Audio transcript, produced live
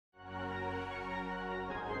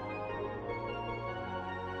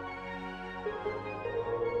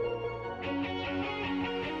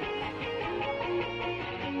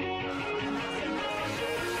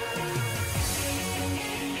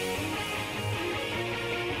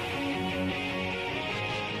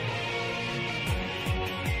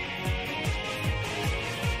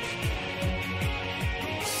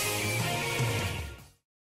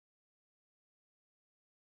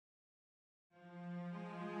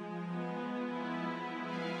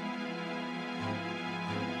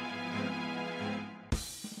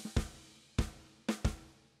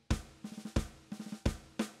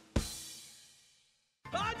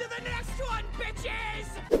bitches!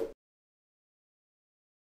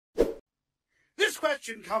 This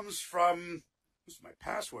question comes from, this is my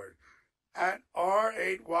password, at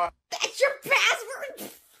R8Y. That's your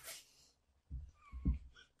password?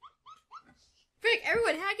 Frick,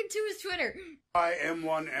 everyone hack into his Twitter.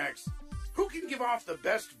 M1X. Who can give off the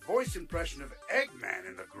best voice impression of Eggman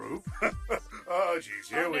in the group? Oh, jeez,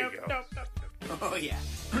 here we go. Oh, yeah.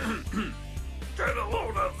 Get a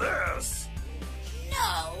load of this!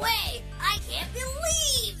 No way! I can't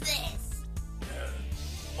believe this!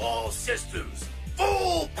 All systems,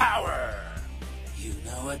 full power! You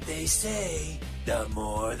know what they say, the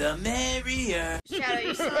more the merrier. Shadow,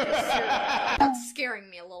 you're that's scaring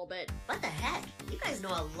me a little bit. What the heck? You guys know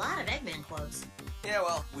a lot of Eggman quotes. Yeah,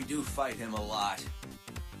 well, we do fight him a lot.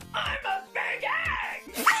 I'm a big egg!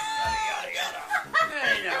 Yada, yada, yada.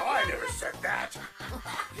 Hey, now, I never said that.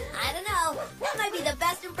 I don't know. That might be the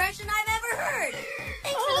best impression I've ever heard.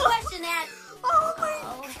 Thanks for the question, Nat. Oh my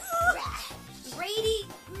god. Brady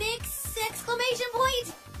Mix exclamation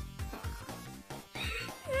point.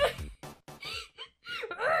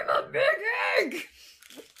 I'm a big egg!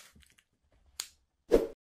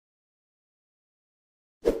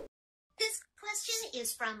 This question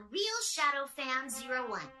is from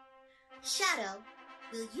RealShadowFan01. Shadow,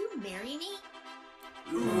 will you marry me?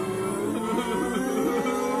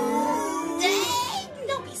 Dang!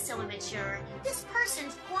 Don't be so immature. This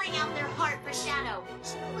person's pouring out their heart for Shadow.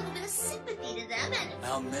 Show a little bit of sympathy to them and...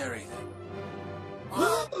 I'll marry them.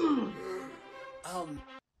 Oh,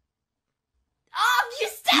 you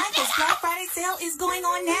stepped Michael's Black Friday sale is going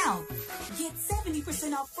on now. Get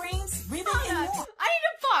 70% off frames, ribbon, and more. I need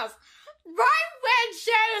to pause. Right when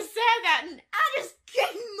Shadow said that, and I just came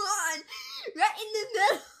on. Right in the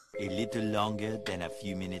middle. A little longer than a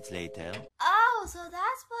few minutes later. Oh, so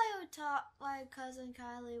that's why cousin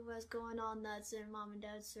Kylie was going all nuts in mom and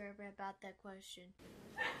dad's server about that question.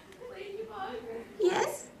 Ladybug.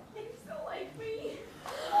 Yes? You still like me?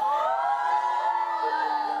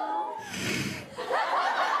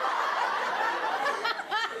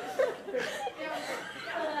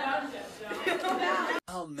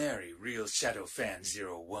 I'll marry Real Shadow Fan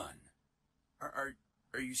 01. Are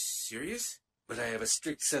you serious? But I have a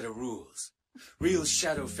strict set of rules. Real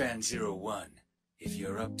Shadow Fan 01. If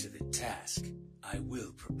you're up to the task, I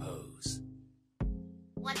will propose.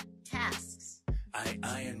 What tasks? I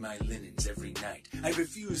iron my linens every night. I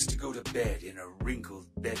refuse to go to bed in a wrinkled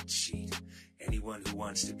bed sheet. Anyone who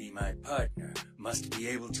wants to be my partner must be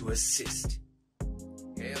able to assist.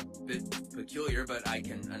 Okay, a bit peculiar, but I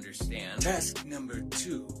can understand. Task number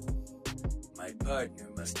 2. My partner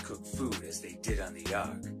must cook food as they did on the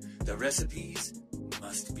Ark. The recipes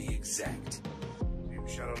must be exact. Team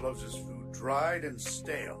Shadow loves his food dried and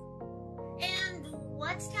stale. And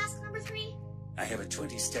what's task number 3? I have a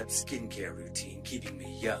 20-step skincare routine keeping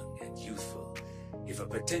me young and youthful. If a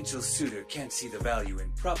potential suitor can't see the value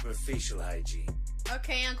in proper facial hygiene,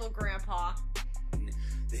 Okay, Uncle Grandpa.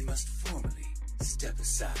 they must formally step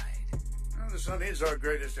aside. Well, the sun is our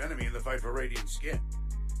greatest enemy in the fight for radiant skin.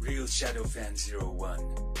 Real Shadow Fan 01,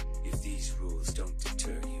 if these rules don't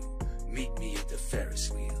deter you, meet me at the Ferris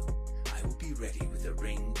wheel. I will be ready with a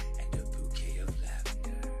ring and a bouquet of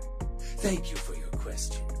lavender. Thank you for your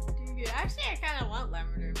question. Dude, actually, I kind of want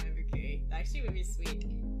lavender in my bouquet. That actually would be sweet.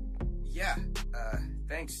 Yeah,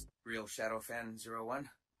 thanks, Real Shadow Fan 01.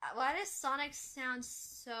 Why does Sonic sound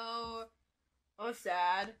so... oh,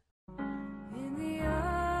 sad? In the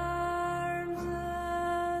arms of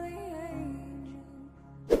the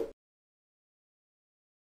angel.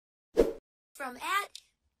 From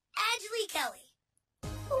AjleeKelly.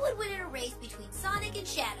 Who would win in a race between Sonic and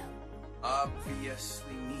Shadow?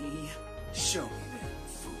 Obviously me. Show me then,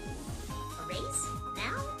 fool. A race?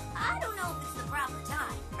 Now? I don't know if it's the proper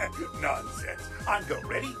time. Nonsense. On go.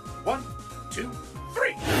 Ready? 1, 2,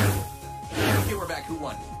 3. Okay, we're back. Who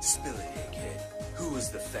won? Spill it, egghead. Who was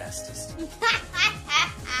the fastest?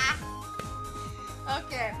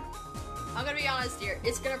 Okay, I'm gonna be honest here.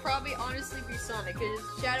 It's gonna probably honestly be Sonic, because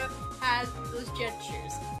Shadow has those jet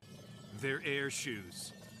shoes. They're air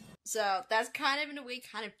shoes. So that's kind of, in a way,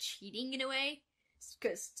 kind of cheating in a way.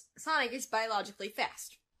 Because Sonic is biologically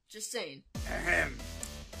fast. Just saying. Ahem.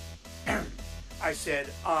 I said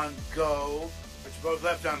on go, but you both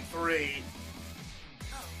left on 3.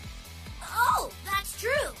 Oh, that's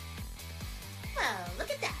true. Well, look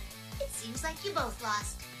at that. It seems like you both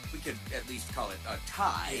lost. We could at least call it a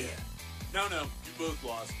tie. No, you both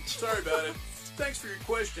lost. Sorry about it. Thanks for your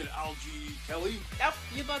question, AjleeKelly. Yep,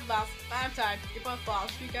 you both lost. Bad time. You both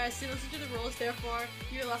lost. You guys didn't listen to the rules, therefore,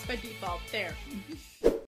 you lost by default. There.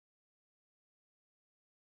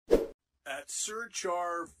 At Sir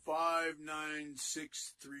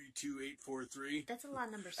Char596328843 That's a lot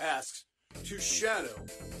of numbers. asks, to Shadow,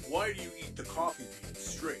 why do you eat the coffee beans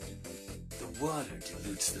straight? The water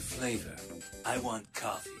dilutes the flavor. I want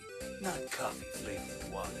coffee, not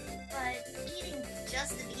coffee-flavored water. But eating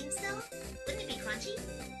just the beans, though? Wouldn't it be crunchy?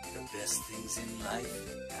 The best things in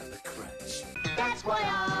life have a crunch. That's why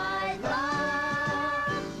I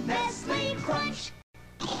love Nestle Crunch.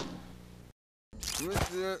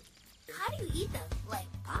 How do you eat them? Like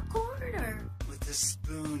popcorn or? With a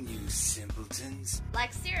spoon, you simpletons.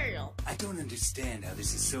 Like cereal. I don't understand how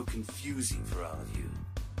this is so confusing for all of you.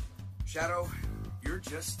 Shadow, you're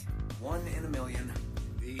just one in a million.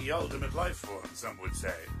 The ultimate life form, some would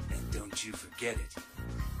say. And don't you forget it.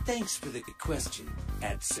 Thanks for the question,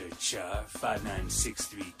 at Sir Char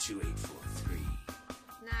 596328843.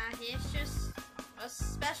 Nah, he's just a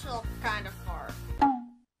special kind of car.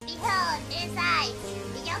 Behold, his eyes,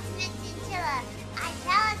 the ultimate scintilla. I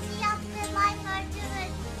tell us the ultimate life form to it.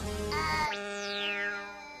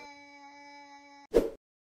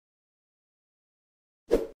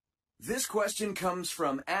 This question comes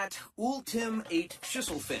from at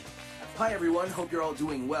UltimateSHSLFan. Hi everyone, hope you're all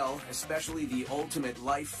doing well, especially the ultimate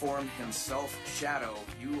life form himself, Shadow.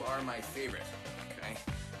 You are my favorite. Okay.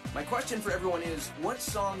 My question for everyone is, what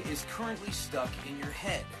song is currently stuck in your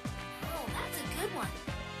head? Oh, that's a good one.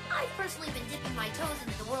 I've personally been dipping my toes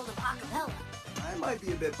into the world of acapella. I might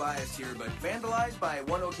be a bit biased here, but Vandalized by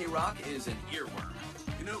One OK Rock is an earworm.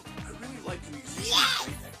 You know, I really like the musician. Yes!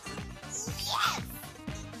 Yes!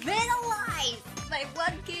 Vandalized by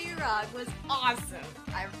 1K Rock was awesome.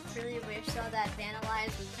 I really wish though that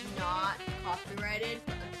Vandalized was not copyrighted,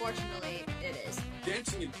 but unfortunately it is.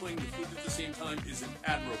 Dancing and playing the flute at the same time is an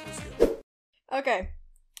admirable skill. Okay,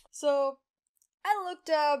 so I looked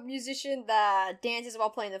up musician that dances while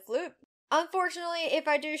playing the flute. Unfortunately, if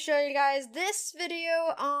I do show you guys this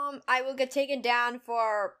video, I will get taken down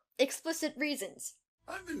for explicit reasons.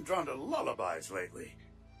 I've been drawn to lullabies lately.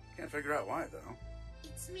 Can't figure out why, though.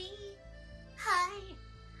 It's me. Hi.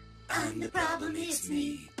 I'm the problem, it's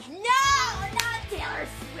me. No, not Taylor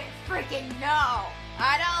Swift. Freaking no.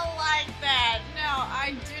 I don't like that. No,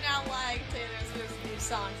 I do not like Taylor Swift's new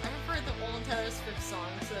songs. I prefer the old Taylor Swift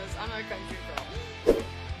songs because I'm a country girl.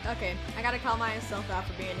 Okay, I gotta call myself out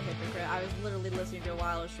for being a hypocrite. I was literally listening to a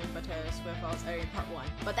wireless stream by Taylor Swift while I was airing part 1.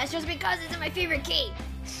 But that's just because it's in my favorite key.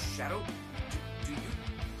 Shadow, do you?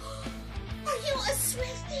 Are you a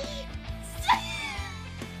Swiftie?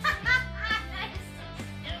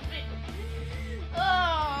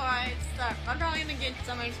 Alright, stop. I'm probably gonna get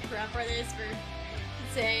so much crap for this for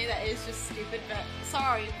saying that it's just stupid, but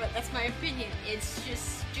sorry, but that's my opinion. It's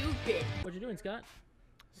just stupid. What you doing, Scott?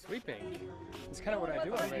 Sweeping. It's kind of what I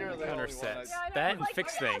do on my counter sets. That and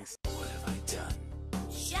fix things. What have I done?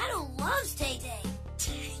 Shadow loves Tay-Tay.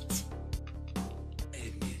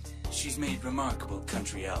 Admit, she's made remarkable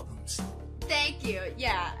country albums. Thank you.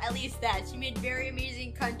 Yeah, at least that. She made very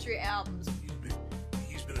amazing country albums.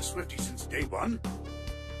 He's been a Swiftie since day one.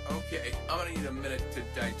 Okay, I'm gonna need a minute to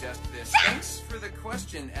digest this. Thanks for the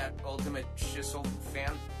question at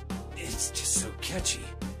UltimateSHSLFan. It's just so catchy.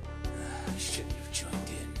 I shouldn't have joined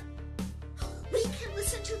in. We can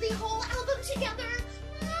listen to the whole album together.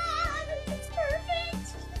 Ah, it's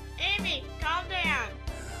perfect. Amy, calm down.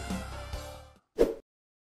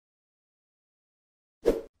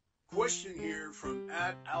 Question here from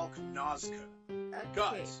at alknazka. Okay.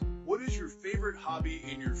 Guys, what is your favorite hobby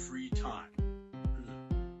in your free time?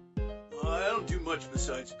 I don't do much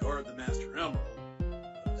besides guard the Master Emerald.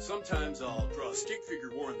 Sometimes I'll draw a stick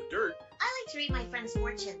figure war in the dirt. I like to read my friends'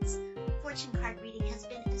 fortunes. Fortune card reading has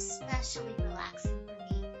been especially relaxing for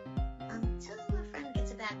me. Until a friend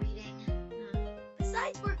gets a bad reading.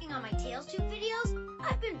 Besides working on my Tails Tube videos,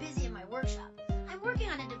 I've been busy in my workshop. I'm working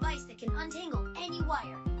on a device that can untangle any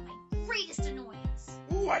wire. My greatest annoyance.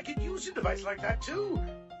 Ooh, I could use a device like that, too.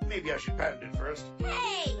 Maybe I should patent it first.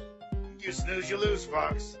 Hey! You snooze, you lose,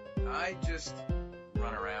 Fox. I just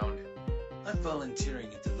run around. I'm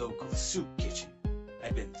volunteering at the local soup kitchen.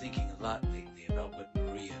 I've been thinking a lot lately about what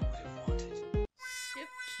Maria would have wanted. Soup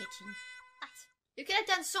kitchen. What? You could have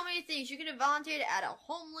done so many things. You could have volunteered at a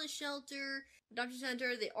homeless shelter, adoption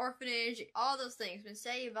center, the orphanage, all those things. But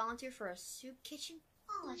instead, you volunteer for a soup kitchen?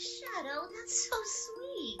 Oh, Shadow, that's so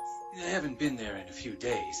sweet. I haven't been there in a few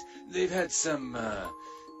days. They've had some,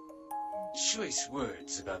 choice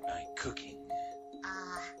words about my cooking.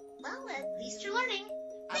 Well, at least you're learning.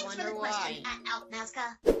 Thanks for the question, at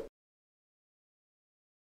alknazka.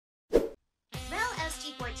 Rel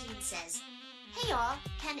SG14 says, hey y'all,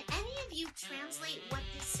 can any of you translate what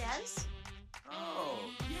this says? Oh,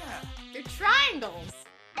 yeah. They're triangles.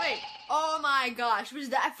 Wait, oh my gosh, was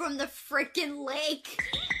that from the frickin' lake?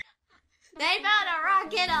 They found a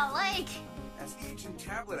rock in a lake! That's the ancient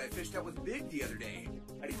tablet I fished out with Big the other day.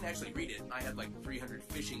 I didn't actually read it. I had like 300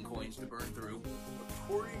 fishing coins to burn through.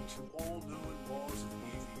 According to all known laws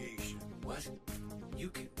of aviation. What? You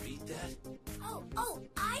can read that? Oh,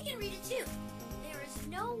 I can read it too. There is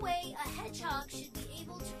no way a hedgehog should be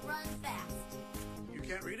able to run fast. You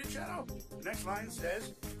can't read it, Shadow? The next line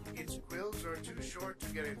says, its quills are too short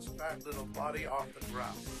to get its fat little body off the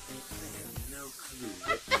ground. I have no clue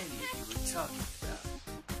what any of you are talking about.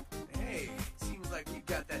 Hey, seems like we've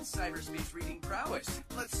got that cyberspace reading prowess.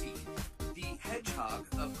 Let's see. The hedgehog,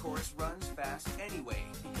 of course, runs fast anyway,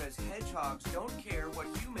 because hedgehogs don't care what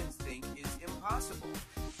humans think is impossible.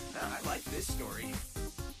 Now, I like this story.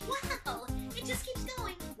 Wow, it just keeps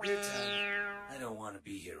going. I don't want to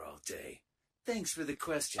be here all day. Thanks for the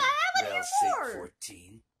question, I want to hear more.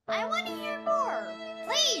 14. I want to hear more.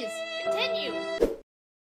 Please, continue.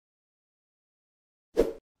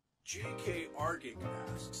 JKArgick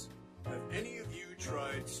asks, have any of you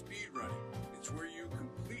tried speedrunning? It's where you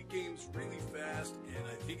complete games really fast, and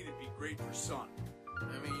I think it'd be great for Sonic.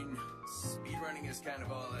 I mean, speedrunning is kind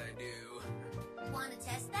of all I do. Want to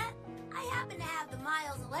test that? I happen to have the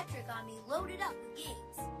Miles Electric on me loaded up with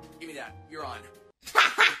games. Give me that. You're on.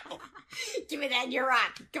 Give me that, you're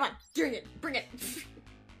on. Come on, bring it, bring it.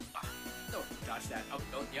 Oh, dodge that. Oh,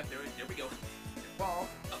 yep, there we go. Ball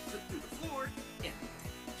up through the floor. Yeah.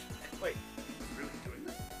 Wait, he's really doing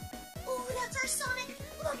that? Oh, that's our Sonic.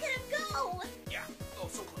 Look at him go. Yeah. Oh,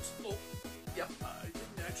 so close. Oh, yep. I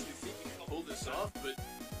didn't actually think he could pull this off, but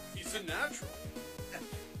he's a natural.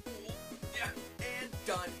 Yeah, and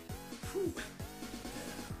done. Whew.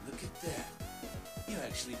 Look at that. You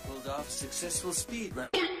actually pulled off a successful speed run.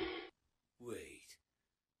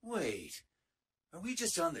 Wait. Are we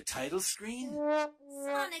just on the title screen?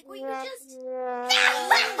 Sonic, were you just...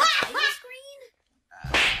 title screen?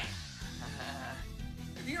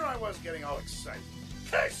 And here I was getting all excited.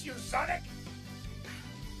 Curse you, Sonic!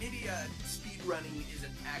 Maybe speedrunning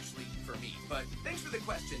isn't actually for me, but thanks for the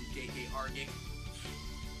question, JKArgick.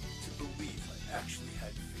 To believe I actually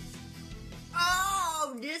had faith.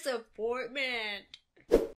 Oh, disappointment.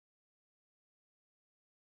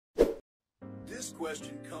 This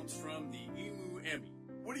question comes from TheEmuEmi.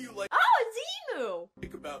 What do you like Oh, it's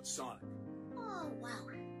Emu. about Sonic? Oh, wow.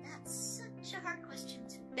 That's such a hard question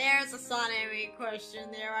to There's a Sonemi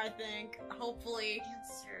question there, I think. Hopefully.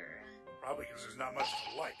 answer. Probably because there's not much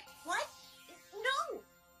to like. What? No!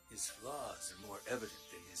 His flaws are more evident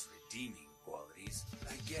than his redeeming qualities.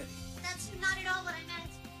 I get it. That's not at all what I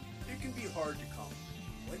meant. It can be hard to compliment.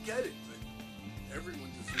 I get it, but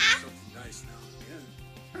everyone deserves something nice now and again.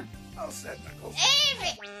 Well said, Knuckles.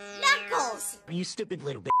 Amy! Knuckles! You stupid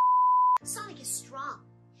little bitch. Sonic is strong.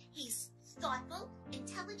 He's thoughtful,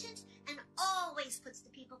 intelligent, and always puts the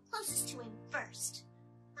people closest to him first.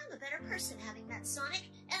 I'm a better person having met Sonic,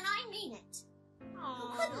 and I mean it.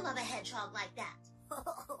 Who couldn't love a hedgehog like that?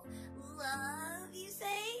 Oh, love, you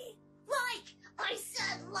say? Like! I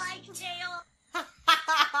said like, Tail!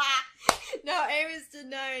 No, Amy's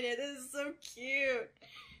denying it. This is so cute.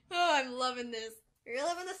 Oh, I'm loving this. Are you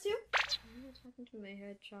loving this too? I'm talking to my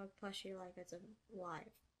hedgehog plushie like it's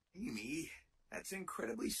alive. Amy, that's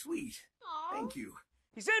incredibly sweet. Aww. Thank you.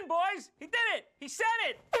 He's in, boys. He did it. He said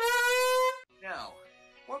it. Now,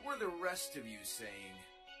 what were the rest of you saying?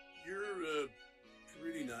 You're,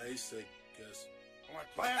 pretty nice, I guess. Well,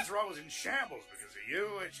 my plans are always in shambles because of you,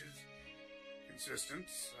 which is consistent,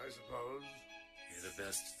 I suppose. You're the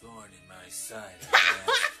best thorn in my side.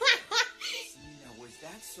 Now, was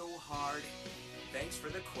that so hard? Thanks for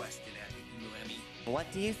the question, TheEmuEmi.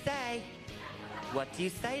 What do you say? What do you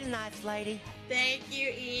say, nice lady? Thank you,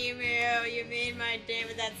 Emu. You made my day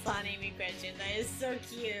with that Sonemi question. That is so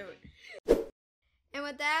cute. And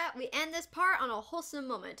with that, we end this part on a wholesome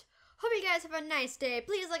moment. Hope you guys have a nice day.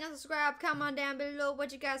 Please like and subscribe. Comment on down below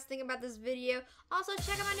what you guys think about this video. Also,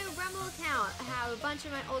 check out my new Rumble account. I have a bunch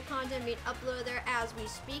of my old content being uploaded there as we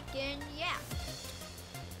speak, and yeah.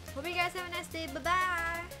 Hope you guys have a nice day.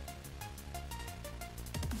 Bye-bye.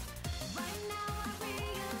 Right now I